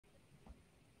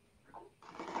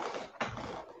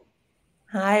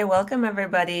Hi, welcome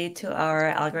everybody to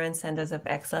our Algorand Centres of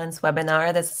Excellence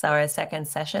webinar. This is our second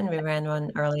session. We ran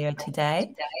one earlier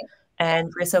today,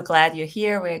 and we're so glad you're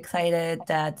here. We're excited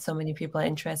that so many people are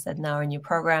interested in our new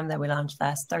program that we launched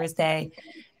last Thursday.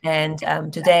 And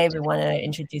today we want to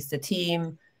introduce the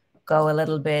team, go a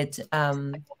little bit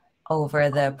over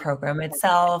the program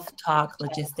itself, talk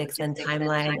logistics and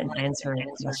timeline, and answer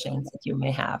questions that you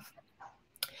may have.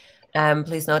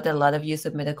 Please note that a lot of you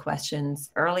submitted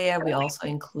questions earlier. We also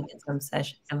included some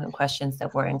questions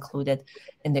that were included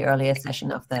in the earlier session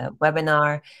of the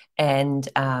webinar. And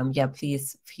yeah,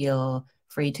 please feel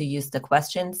free to use the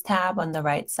questions tab on the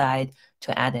right side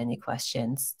to add any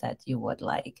questions that you would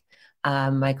like.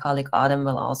 My colleague Autumn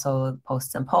will also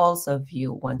post some polls, so if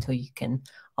you want to, you can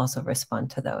also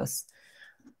respond to those.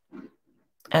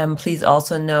 Please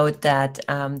also note that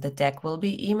the deck will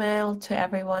be emailed to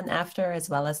everyone after, as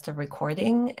well as the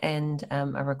recording, and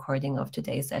a recording of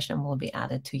today's session will be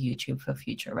added to YouTube for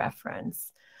future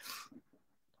reference.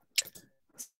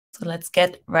 So let's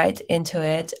get right into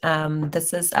it.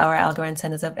 This is our Algorand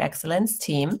Centres of Excellence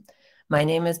team. My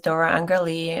name is Dora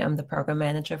Angerli. I'm the program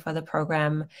manager for the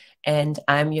program, and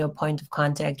I'm your point of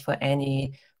contact for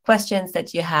any questions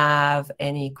that you have,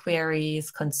 any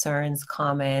queries, concerns,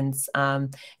 comments,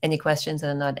 any questions that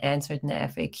are not answered in the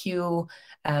FAQ,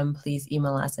 please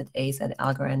email us at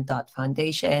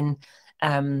ace@algorand.foundation.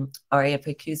 Our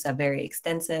FAQs are very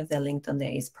extensive. They're linked on the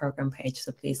ACE program page,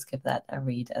 so please give that a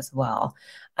read as well.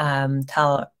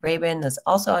 Tal Rabin is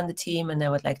also on the team, and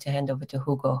I would like to hand over to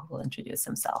Hugo, who will introduce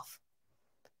himself.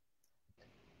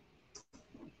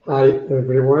 Hi,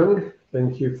 everyone.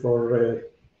 Thank you for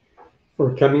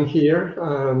coming here,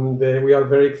 and we are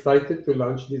very excited to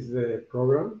launch this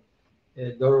program.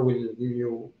 Dora will give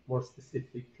you more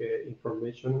specific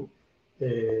information.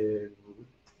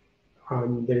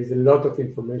 And there is a lot of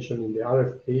information in the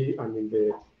RFP and in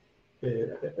the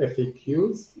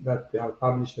FAQs that are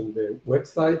published on the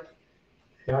website.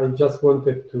 I just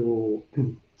wanted to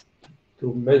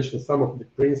mention some of the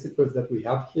principles that we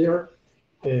have here.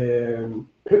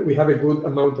 We have a good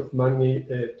amount of money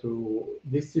to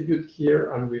distribute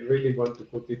here, and we really want to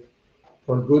put it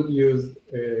for good use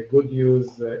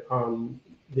on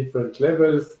different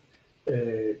levels,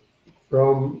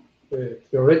 from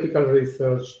theoretical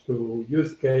research to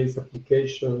use case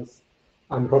applications,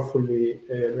 and hopefully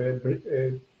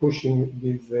pushing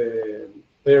this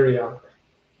area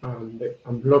and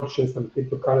blockchains and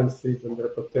cryptocurrencies and their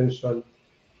potential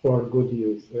for good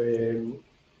use.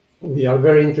 We are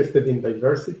very interested in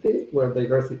diversity, where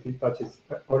diversity touches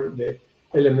all the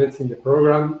elements in the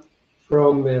program,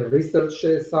 from research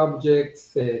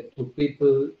subjects to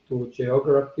people to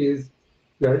geographies.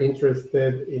 We are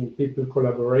interested in people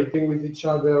collaborating with each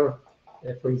other.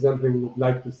 For example, we would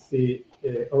like to see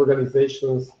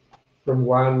organizations from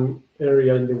one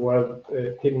area in the world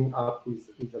teaming up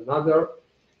with another.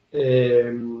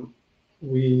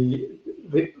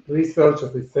 Research,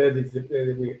 as I said,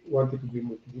 we want it to be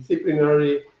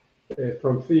multidisciplinary,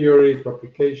 from theory to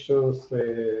applications,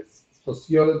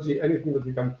 sociology, anything that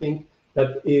you can think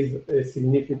that is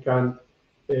significant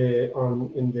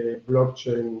in the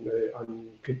blockchain and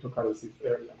cryptocurrencies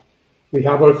area. We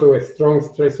have also a strong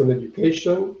stress on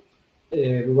education.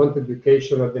 We want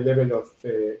education at the level of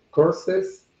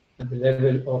courses, at the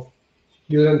level of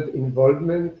student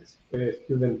involvement,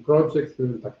 student projects,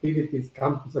 student activities,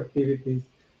 campus activities,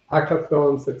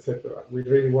 hackathons, etc. We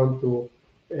really want to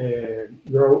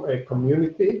grow a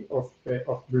community of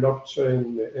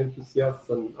blockchain enthusiasts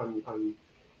and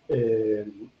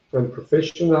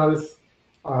professionals.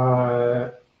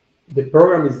 The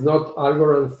program is not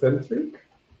Algorand centric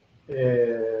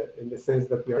in the sense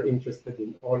that we are interested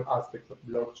in all aspects of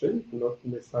blockchain, not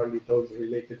necessarily those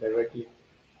related directly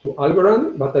to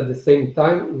Algorand, but at the same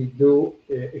time, we do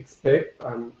expect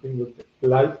and we would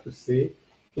like to see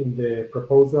in the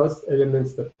proposals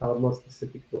elements that are more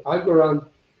specific to Algorand.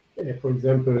 For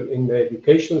example, in the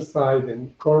education side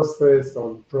and courses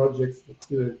on projects that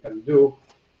students can do,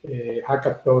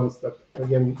 hackathons that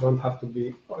again don't have to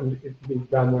be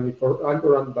done only for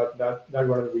Algorand, but that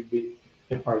Algorand will be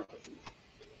a part of it.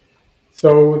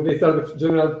 So these are the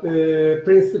general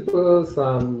principles,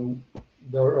 and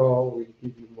Dora will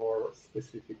give you more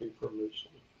specific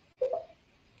information.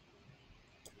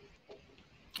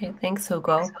 Okay, thanks,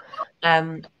 Hugo.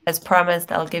 As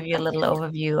promised, I'll give you a little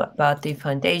overview about the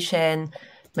foundation.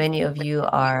 Many of you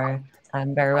are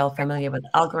very well familiar with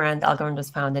Algorand. Algorand was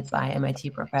founded by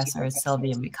MIT professor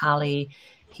Silvio Micali.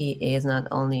 He is not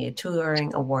only a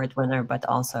Turing Award winner, but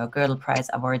also a Gödel Prize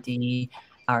awardee,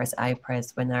 RSI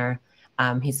Prize winner.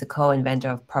 He's the co-inventor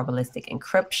of probabilistic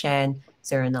encryption,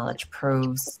 zero-knowledge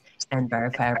proofs, and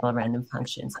verifiable random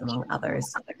functions, among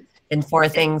others. And four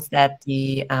things that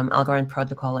the Algorand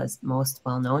protocol is most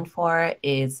well known for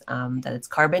is that it's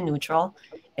carbon neutral,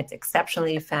 it's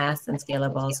exceptionally fast and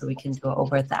scalable, so we can do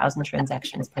over 1,000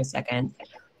 transactions per second.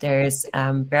 There's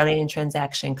barely any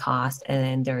transaction cost, and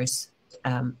then there's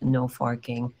no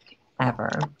forking ever.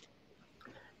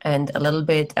 And a little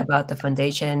bit about the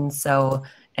foundation. So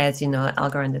as you know,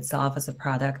 Algorand itself is a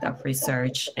product of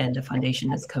research, and the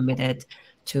foundation is committed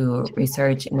to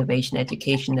research, innovation,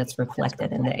 education that's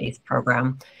reflected in the ACE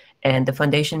program. And the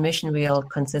foundation mission wheel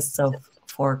consists of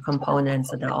 4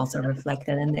 components that are also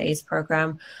reflected in the ACE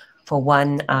program. For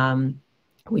one,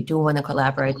 we do want to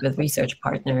collaborate with research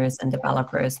partners and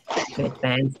developers to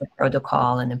advance the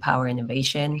protocol and empower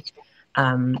innovation.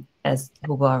 As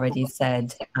Hugo already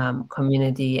said,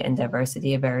 community and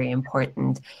diversity are very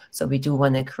important. So we do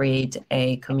want to create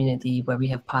a community where we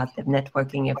have positive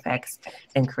networking effects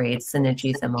and create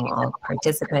synergies among all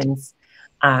participants.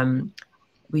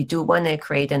 We do want to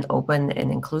create an open and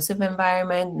inclusive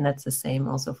environment, and that's the same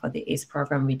also for the ACE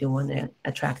program. We do want to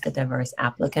attract a diverse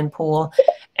applicant pool,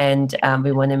 and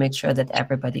we want to make sure that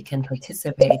everybody can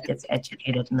participate, gets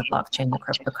educated in the blockchain, the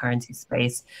cryptocurrency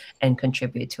space, and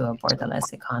contribute to a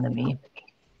borderless economy.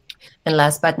 And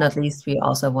last but not least, we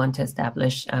also want to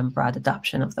establish broad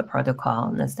adoption of the protocol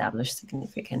and establish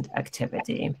significant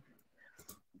activity.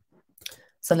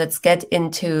 So let's get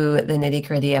into the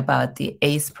nitty-gritty about the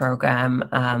ACE program.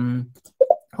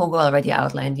 Hugo already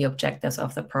outlined the objectives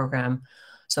of the program.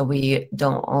 So we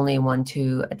don't only want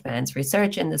to advance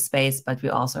research in the space, but we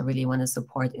also really want to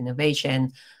support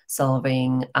innovation,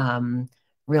 solving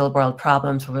real-world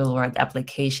problems, real-world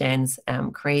applications,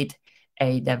 create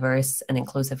a diverse and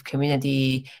inclusive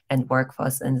community and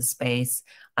workforce in the space,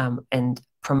 and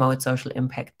promote social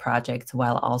impact projects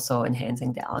while also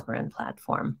enhancing the Algorand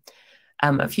platform.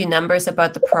 A few numbers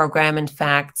about the program, in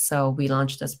fact. So we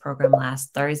launched this program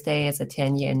last Thursday as a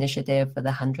 10-year initiative with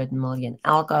 100 million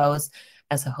algos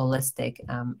as a holistic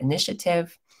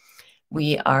initiative.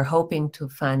 We are hoping to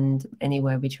fund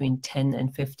anywhere between 10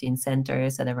 and 15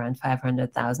 centers at around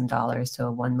 $500,000 to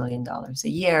 $1 million a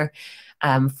year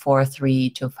for 3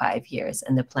 to 5 years.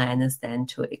 And the plan is then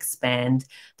to expand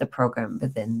the program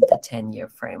within the 10-year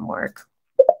framework.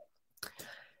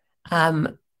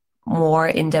 More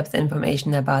in-depth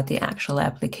information about the actual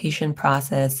application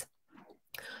process.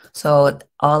 So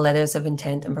all letters of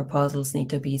intent and proposals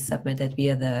need to be submitted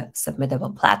via the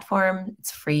submittable platform. It's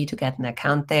free to get an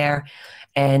account there.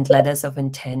 And letters of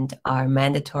intent are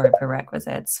mandatory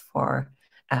prerequisites for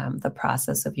the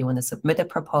process. So if you want to submit a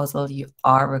proposal, you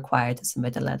are required to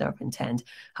submit a letter of intent.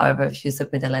 However, if you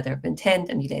submit a letter of intent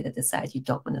and you later decide you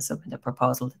don't want to submit a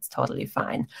proposal, that's totally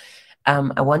fine.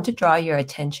 I want to draw your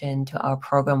attention to our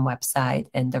program website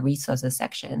and the resources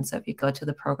section. So if you go to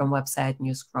the program website and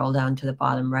you scroll down to the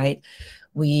bottom right,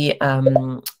 we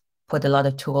put a lot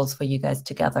of tools for you guys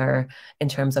together in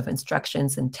terms of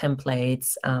instructions and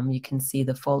templates. You can see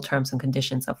the full terms and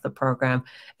conditions of the program,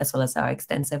 as well as our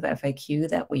extensive FAQ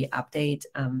that we update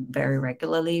very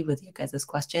regularly with you guys'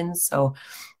 questions. So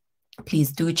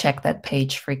please do check that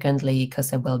page frequently,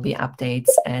 because there will be updates,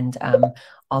 and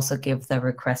also give the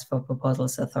request for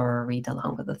proposals a thorough read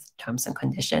along with the terms and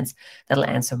conditions. That'll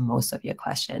answer most of your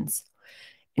questions.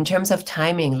 In terms of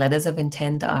timing, letters of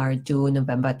intent are due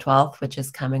November 12th, which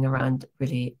is coming around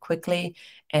really quickly.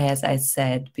 As I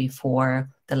said before,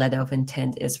 the letter of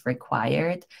intent is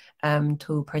required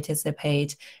to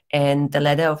participate. And the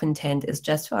letter of intent is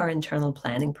just for our internal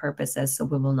planning purposes, so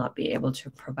we will not be able to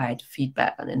provide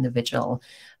feedback on individual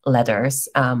letters.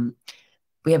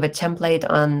 We have a template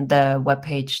on the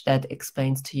webpage that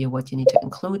explains to you what you need to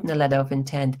include in the letter of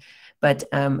intent. But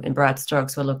in broad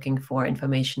strokes, we're looking for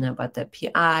information about the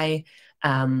PI,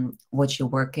 what you're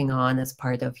working on as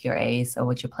part of your ACE, or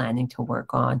what you're planning to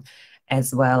work on,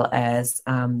 as well as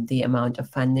the amount of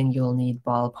funding you'll need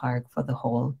ballpark for the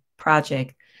whole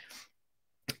project.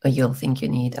 You'll think you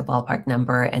need a ballpark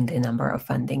number and the number of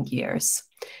funding years.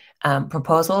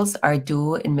 Proposals are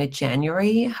due in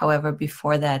mid-January. However,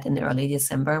 before that, in early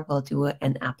December, we'll do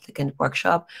an applicant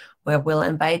workshop where we'll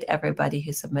invite everybody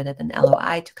who submitted an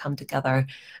LOI to come together,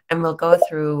 and we'll go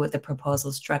through the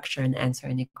proposal structure and answer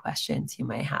any questions you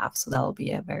may have. So that'll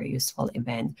be a very useful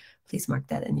event. Please mark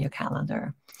that in your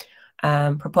calendar.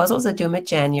 Proposals are due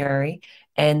mid-January,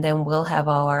 and then we'll have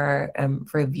our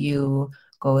review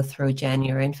go through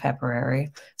January and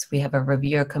February. So we have a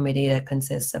reviewer committee that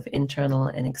consists of internal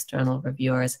and external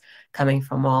reviewers coming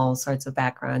from all sorts of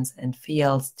backgrounds and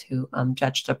fields to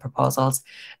judge the proposals.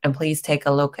 And please take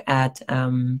a look at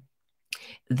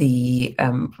the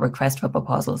request for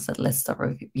proposals that lists the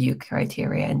review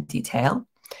criteria in detail.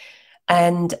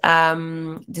 And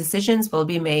decisions will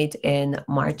be made in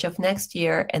March of next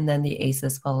year, and then the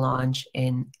ACES will launch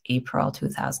in April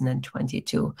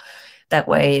 2022. That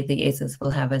way, the ACES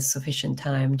will have a sufficient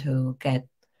time to get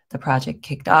the project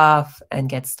kicked off and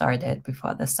get started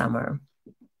before the summer.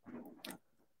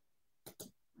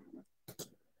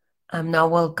 Now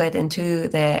we'll get into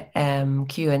the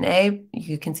Q&A.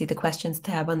 You can see the questions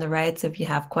tab on the right. So if you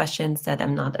have questions that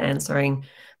I'm not answering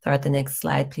throughout the next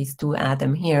slide, please do add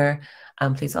them here.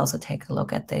 Please also take a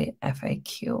look at the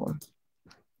FAQ.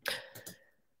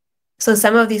 So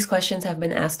some of these questions have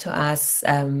been asked to us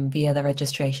via the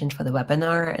registration for the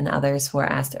webinar, and others were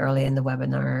asked early in the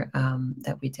webinar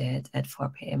that we did at 4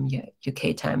 p.m.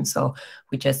 UK time. So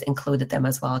we just included them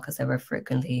as well because they were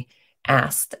frequently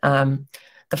asked.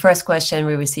 The first question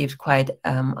we received quite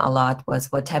a lot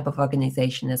was, what type of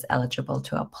organization is eligible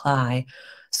to apply?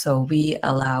 So we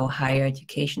allow higher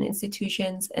education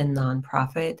institutions and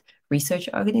nonprofit research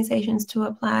organizations to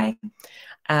apply.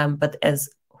 But as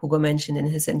Hugo mentioned in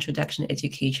his introduction,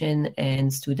 education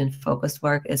and student-focused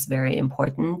work is very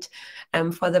important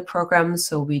for the program.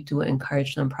 So we do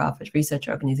encourage nonprofit research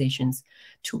organizations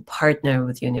to partner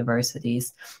with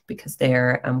universities because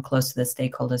they're close to the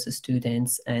stakeholders, the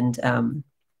students, and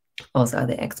also are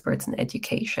the experts in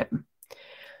education.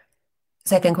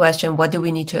 Second question, what do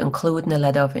we need to include in the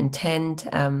letter of intent?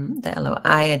 The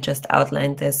LOI, I just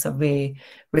outlined this. So we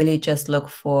really just look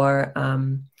for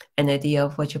an idea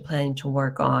of what you're planning to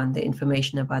work on, the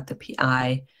information about the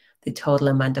PI, the total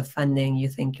amount of funding you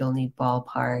think you'll need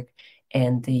ballpark,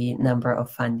 and the number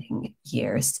of funding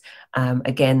years.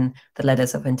 Again, the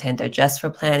letters of intent are just for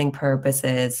planning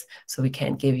purposes, so we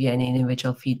can't give you any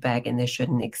individual feedback, and they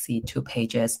shouldn't exceed 2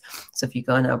 pages. So if you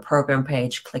go on our program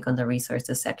page, click on the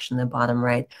resources section in the bottom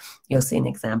right, you'll see an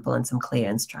example and some clear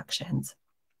instructions.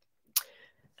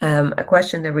 A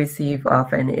question that we receive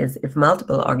often is if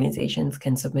multiple organizations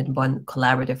can submit one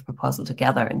collaborative proposal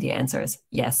together, and the answer is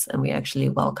yes, and we actually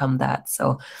welcome that.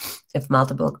 So if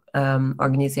multiple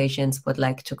organizations would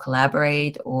like to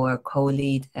collaborate or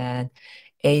co-lead an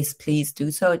ACE, please do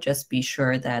so. Just be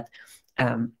sure that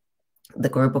the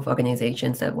group of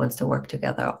organizations that wants to work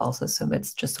together also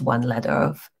submits just one letter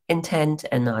of intent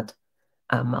and not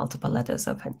multiple letters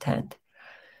of intent.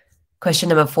 Question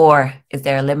number 4, is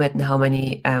there a limit in how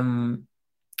many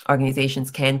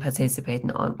organizations can participate in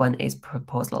one ACE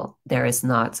proposal? There is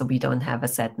not, so we don't have a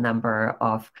set number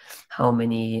of how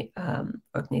many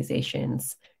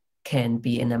organizations can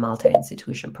be in a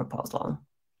multi-institution proposal.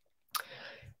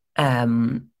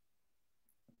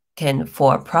 Can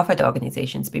for-profit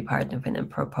organizations be part of a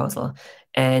proposal?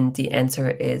 And the answer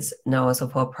is no. So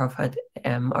for-profit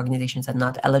organizations are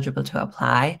not eligible to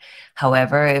apply.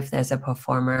 However, if there's a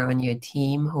performer on your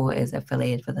team who is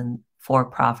affiliated with a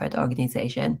for-profit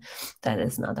organization, that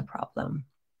is not a problem.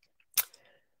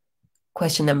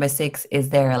 Question number 6, is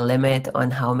there a limit on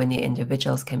how many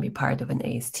individuals can be part of an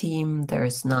ACE team?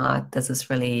 There's not. This is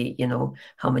really,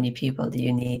 how many people do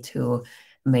you need to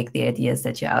make the ideas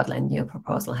that you outlined in your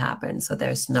proposal happen. So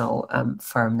there's no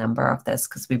firm number of this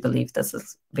because we believe this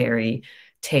is very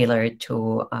tailored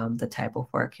to the type of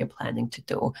work you're planning to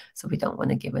do. So we don't want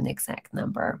to give an exact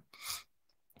number.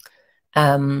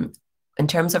 In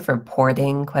terms of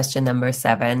reporting, question number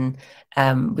 7,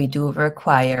 we do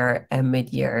require a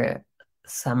mid-year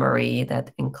summary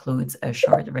that includes a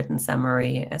short written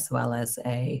summary as well as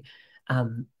a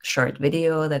short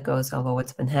video that goes over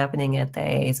what's been happening at the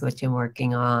ACE, what you're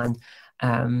working on.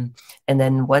 And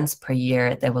then once per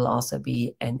year, there will also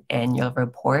be an annual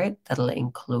report that'll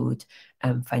include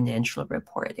financial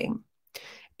reporting.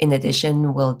 In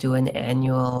addition, we'll do an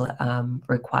annual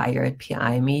required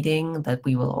PI meeting that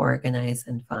we will organize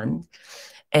and fund.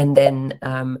 And then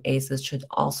ACES should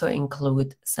also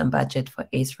include some budget for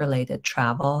ACE-related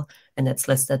travel, and it's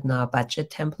listed in our budget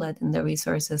template in the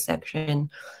resources section,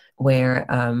 where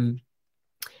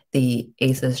the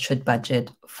ACES should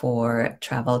budget for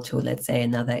travel to, let's say,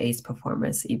 another ACE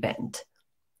performance event.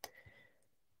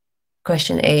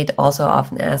 Question 8, also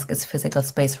often asked, is physical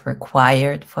space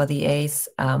required for the ACE?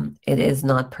 It is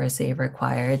not per se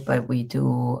required, but we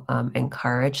do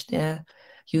encourage the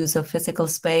use of physical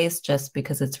space just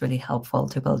because it's really helpful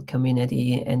to build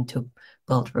community and to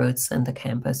build roots in the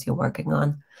campus you're working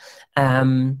on.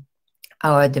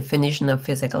 Our definition of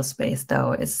physical space,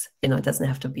 though, is, it doesn't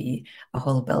have to be a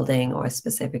whole building or a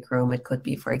specific room. It could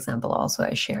be, for example, also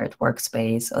a shared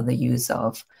workspace or the use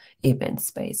of event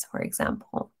space, for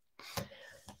example.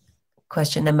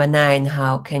 Question number 9,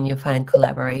 how can you find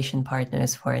collaboration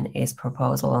partners for an ACE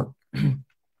proposal?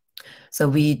 So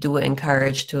we do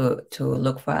encourage to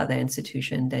look for other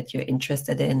institutions that you're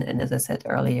interested in. And as I said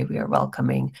earlier, we are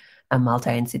welcoming a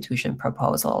multi-institution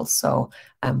proposals. So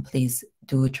please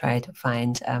do try to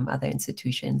find other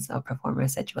institutions or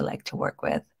performers that you would like to work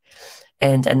with.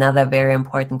 And another very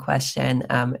important question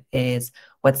is,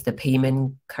 what's the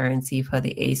payment currency for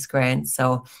the ACE grant?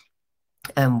 So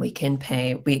we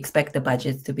expect the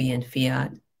budgets to be in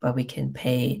fiat, but we can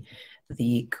pay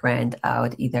the grant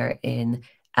out either in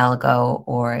algo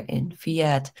or in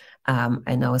fiat.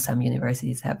 I know some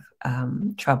universities have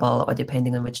trouble, or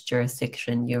depending on which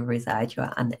jurisdiction you reside, you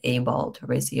are unable to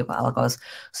receive algos.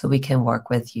 So we can work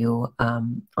with you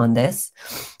on this.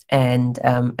 And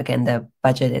again, the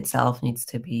budget itself needs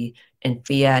to be in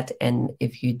fiat. And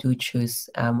if you do choose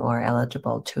or are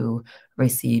eligible to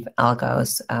receive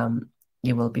algos,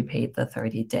 you will be paid the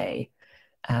 30-day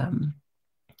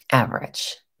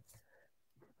average.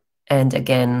 And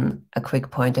again, a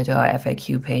quick pointer to our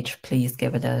FAQ page, please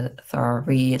give it a thorough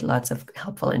read, lots of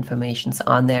helpful information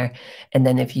on there. And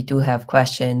then if you do have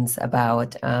questions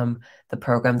about the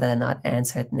program that are not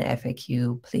answered in the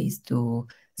FAQ, please do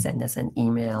send us an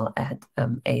email at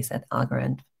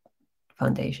ace@Algorand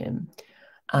Foundation.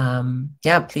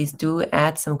 Yeah, please do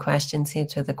add some questions here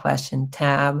to the question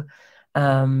tab.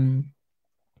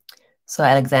 So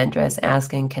Alexandra is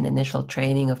asking, can initial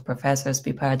training of professors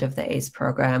be part of the ACE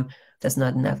program? There's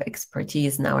not enough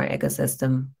expertise in our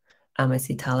ecosystem. I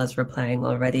see Tala's replying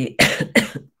already.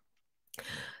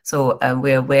 So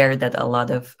we're aware that a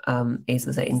lot of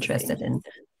ACEs are interested in.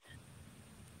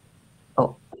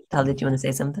 Oh, Tala, did you want to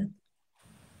say something?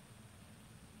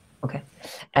 Okay.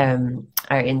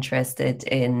 Are interested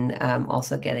in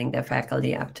also getting their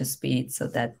faculty up to speed. So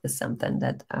that is something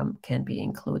that can be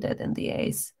included in the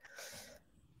ACE.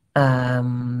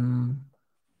 Dragan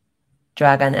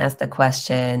asked a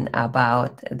question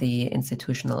about the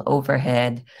institutional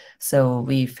overhead. So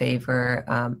we favor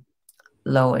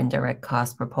low indirect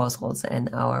cost proposals,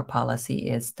 and our policy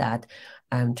is that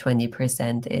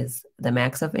 20% is the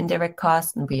max of indirect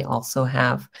costs. And we also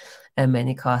have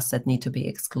many costs that need to be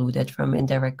excluded from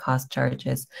indirect cost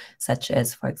charges, such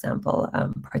as, for example,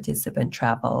 participant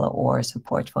travel or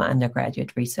support for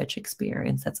undergraduate research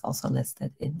experience. That's also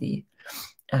listed in the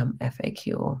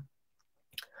FAQ.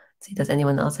 See, does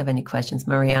anyone else have any questions?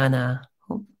 Mariana.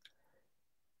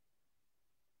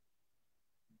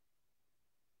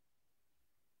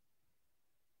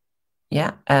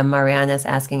 Yeah, Mariana is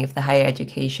asking if the higher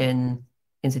education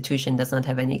institution does not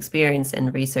have any experience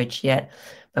in research yet,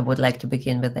 but would like to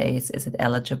begin with ACE. Is it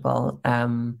eligible?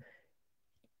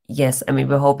 Yes, I mean,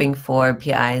 we're hoping for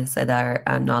PIs that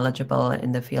are knowledgeable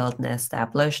in the field and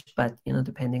established, but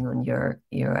depending on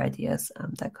your ideas,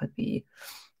 that could be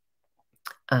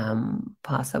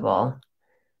possible.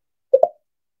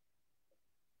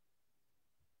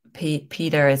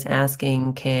 Peter is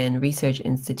asking, can research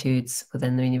institutes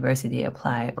within the university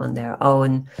apply on their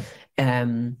own?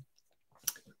 And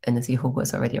I see Hugo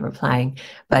is already replying,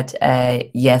 but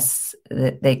yes,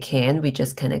 they can. We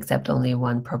just can accept only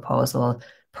one proposal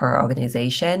per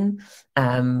organization.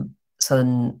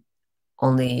 So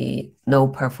only no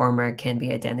performer can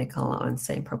be identical on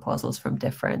same proposals from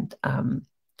different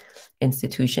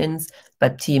institutions,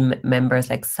 but team members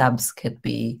like subs could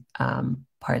be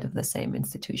part of the same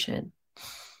institution.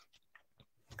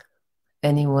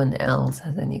 Anyone else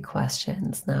has any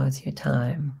questions? Now is your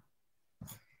time.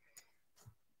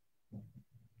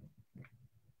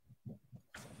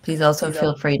 Please also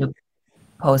feel free to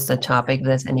post a topic. If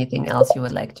there's anything else you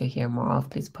would like to hear more of,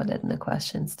 please put it in the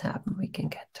questions tab and we can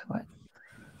get to it.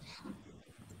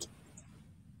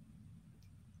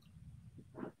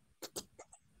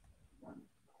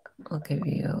 I'll give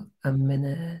you a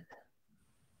minute.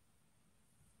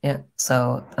 Yeah,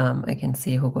 so I can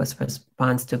see Hugo's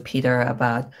response to Peter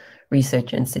about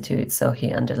research institutes. So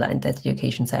he underlined that the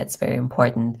education side is very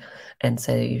important, and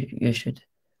so you should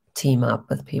team up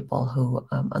with people who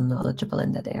are knowledgeable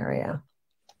in that area.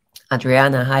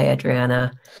 Adriana, hi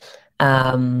Adriana.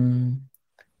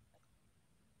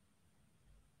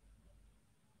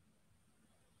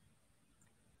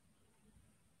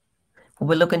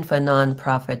 We're looking for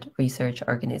nonprofit research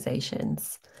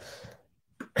organizations.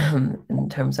 In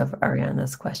terms of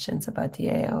Ariana's questions about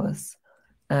DAOs.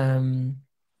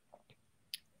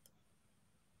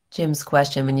 Jim's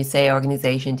question, when you say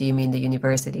organization, do you mean the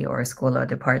university or a school or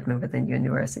department within the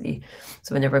university?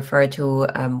 So when I refer to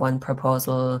one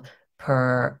proposal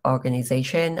per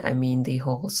organization, I mean the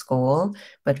whole school.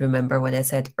 But remember what I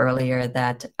said earlier,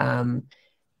 that,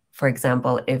 for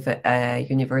example, if a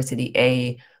university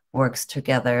A works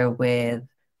together with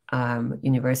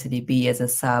University B as a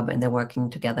sub, and then working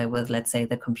together with, let's say,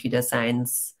 the computer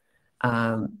science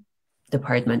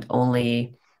department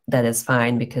only, that is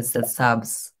fine, because the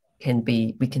subs can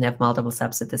be, we can have multiple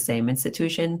subs at the same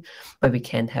institution, but we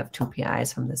can't have 2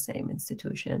 PIs from the same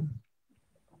institution.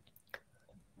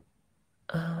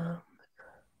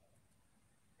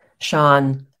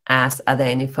 Sean asked, are there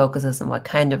any focuses on what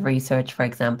kind of research, for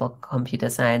example, computer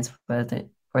science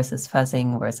versus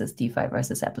fuzzing versus DeFi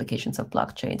versus applications of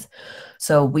blockchains?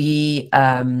 So we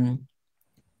don't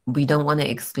want to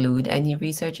exclude any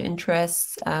research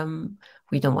interests.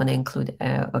 We don't want to include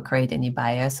or create any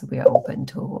bias. We are open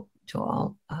to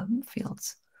all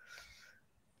fields.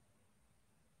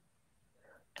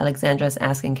 Alexandra is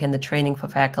asking, can the training for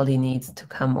faculty needs to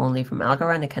come only from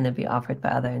Algorand, or can it be offered by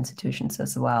other institutions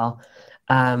as well?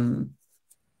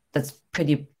 That's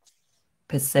pretty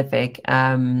specific.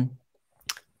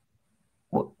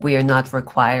 We are not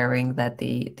requiring that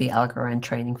the Algorand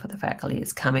training for the faculty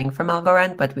is coming from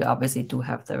Algorand, but we obviously do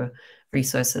have the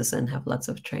resources and have lots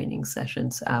of training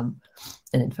sessions and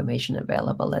information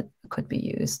available that could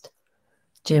be used.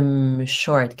 Jim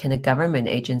Short, can a government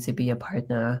agency be a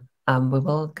partner? We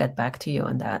will get back to you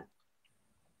on that.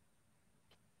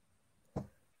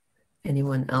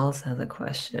 Anyone else has a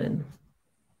question?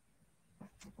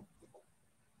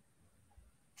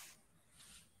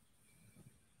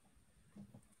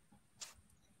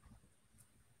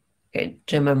 Okay,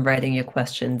 Jim, I'm writing your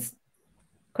question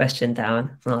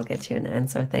down, and I'll get you an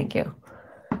answer. Thank you.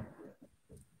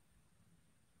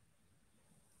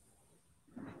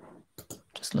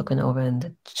 Just looking over in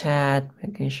the chat,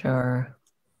 making sure.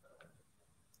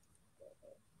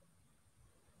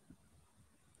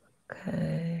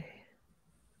 Okay.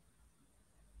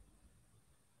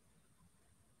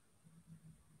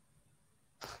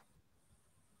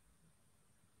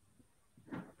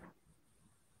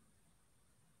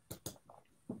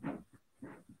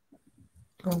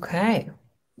 Okay.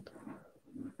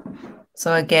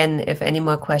 So again, if any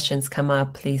more questions come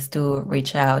up, please do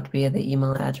reach out via the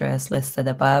email address listed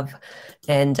above.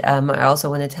 And I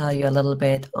also want to tell you a little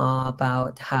bit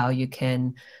about how you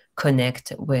can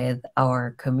connect with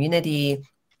our community.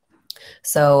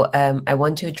 So I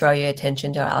want to draw your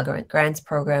attention to our Algorand Grants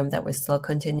program that we're still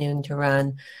continuing to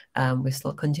run. We're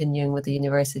still continuing with the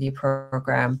university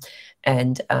program,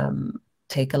 and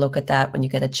take a look at that when you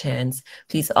get a chance.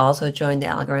 Please also join the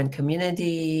Algorand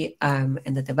community and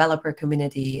the developer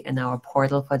community and our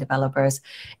portal for developers.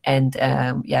 And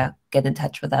yeah, get in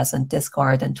touch with us on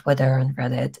Discord and Twitter and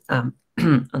Reddit, on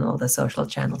all the social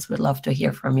channels. We'd love to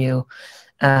hear from you.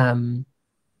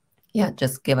 Yeah,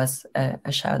 just give us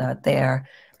a shout out there.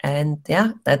 And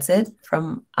yeah, that's it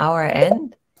from our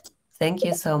end. Thank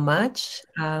you so much.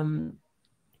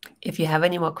 If you have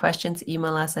any more questions,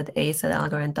 email us at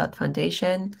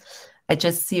ace@algorand.foundation. I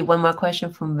just see one more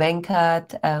question from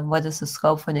Venkat. What is the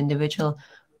scope for an individual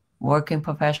working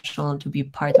professional to be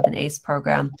part of an ACE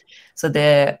program? So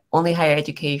the only higher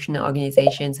education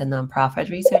organizations and nonprofit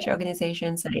research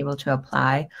organizations are able to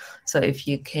apply. So if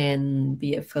you can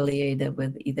be affiliated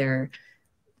with either,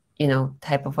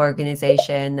 type of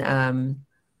organization,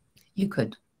 you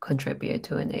could contribute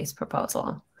to an ACE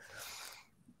proposal.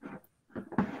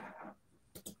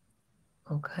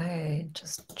 Okay,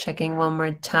 just checking one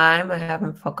more time. I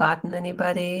haven't forgotten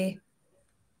anybody.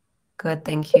 Good,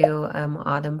 thank you,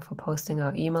 Autumn, for posting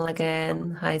our email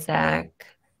again. Hi, Zach.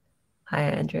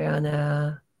 Hi,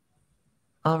 Adriana.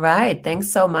 All right,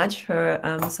 thanks so much for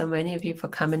so many of you for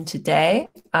coming today.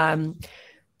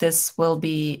 This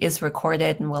is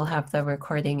recorded, and we'll have the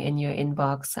recording in your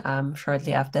inbox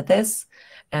shortly after this,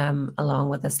 along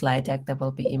with the slide deck that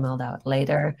will be emailed out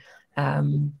later.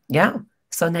 Yeah,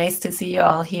 so nice to see you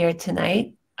all here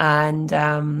tonight. And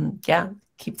yeah,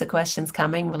 keep the questions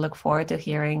coming. We look forward to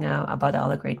hearing about all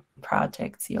the great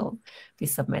projects you'll be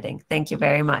submitting. Thank you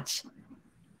very much.